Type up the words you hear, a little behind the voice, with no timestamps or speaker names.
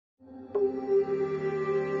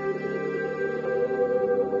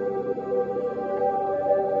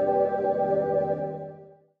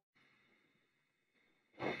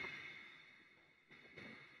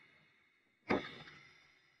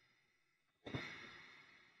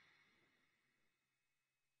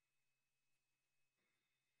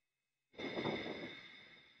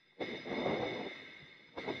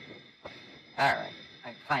Alright.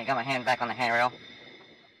 I finally got my hand back on the handrail.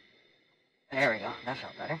 There we go. That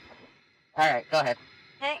felt better. Alright, go ahead.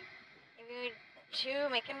 Okay. Give me 2,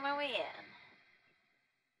 making my way in.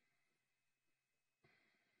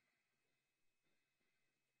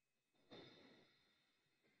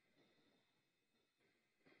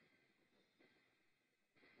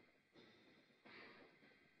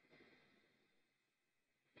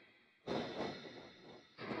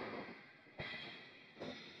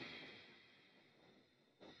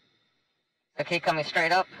 So keep coming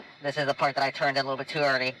straight up. This is the part that I turned in a little bit too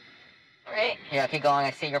early. Right. Yeah, keep going.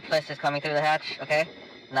 I see your bliss is coming through the hatch. Okay.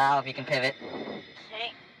 Now if you can pivot.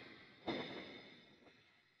 Okay.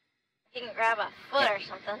 You can grab a foot or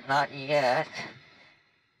something. Not yet.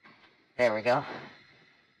 There we go.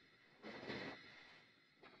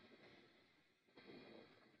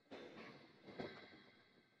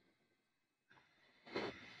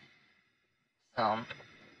 So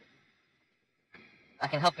I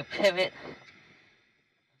can help you pivot.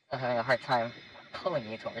 I'm having a hard time pulling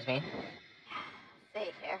you towards me. Let's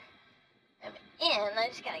see here. I'm in. I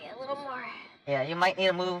just gotta get a little more. Yeah, you might need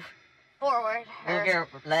to move Forward. Move your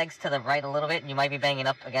legs to the right a little bit, and you might be banging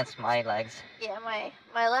up against my legs. Yeah,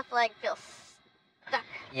 my left leg feels stuck.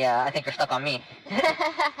 Yeah, I think you're stuck on me.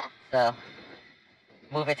 So,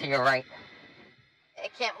 move it to your right. I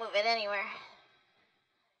can't move it anywhere.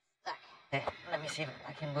 Stuck. Okay, let me see if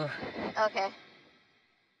I can move. Okay.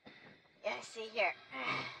 Yeah, I see here.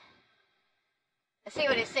 I see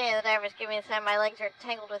what he's saying. The driver's giving me a sign. My legs are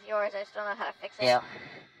tangled with yours. I just don't know how to fix it. Yeah.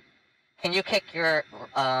 Can you kick your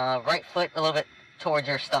right foot a little bit towards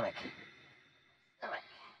your stomach? Stomach.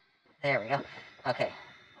 There we go. Okay.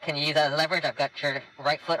 Can you use that as leverage? I've got your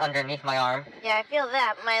right foot underneath my arm. Yeah, I feel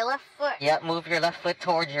that. My left foot. Yeah, move your left foot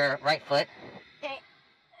towards your right foot. Okay.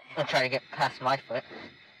 I'll try to get past my foot.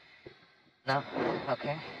 No?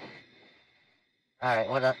 Okay. Alright,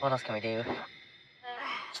 what else can we do?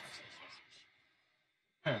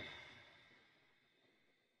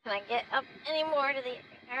 Can I get up any more to the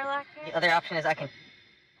airlock here? The other option is I can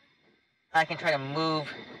try to move.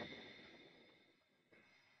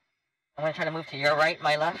 I'm going to try to move to your right,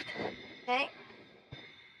 my left. Okay.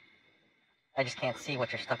 I just can't see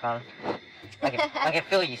what you're stuck on. I can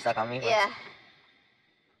feel you stuck on me. But... Yeah.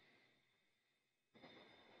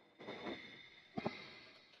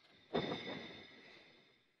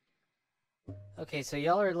 Okay, so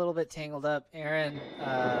y'all are a little bit tangled up. Eryn,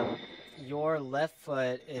 your left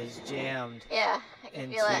foot is jammed I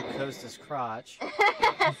feel it. Costa's crotch.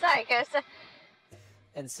 Sorry, Costa.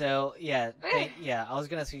 And so, yeah, I was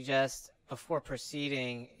going to suggest before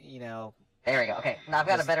proceeding, you know... There we go. Okay, now I've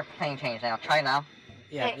got a better plane change now. Try now.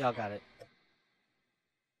 Yeah, y'all got it.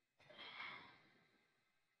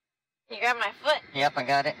 You grab my foot? Yep, I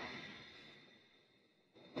got it.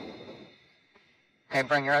 Okay,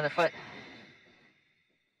 bring your other foot.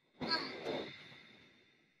 On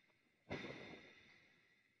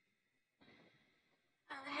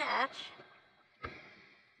the hatch.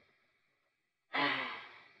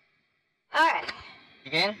 Alright.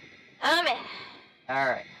 You in? I'm in.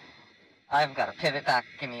 Alright. I've got to pivot back.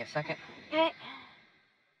 Give me a second. Okay.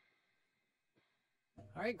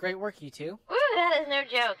 All right, great work, you two. Woo, that is no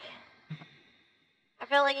joke. I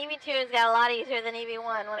feel like EV2 has got a lot easier than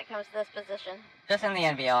EV1 when it comes to this position. Just in the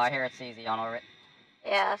NBL, I hear it's easy on orbit.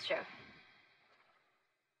 Yeah, that's true.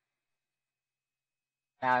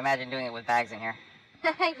 Now imagine doing it with bags in here.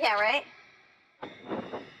 Yeah, right?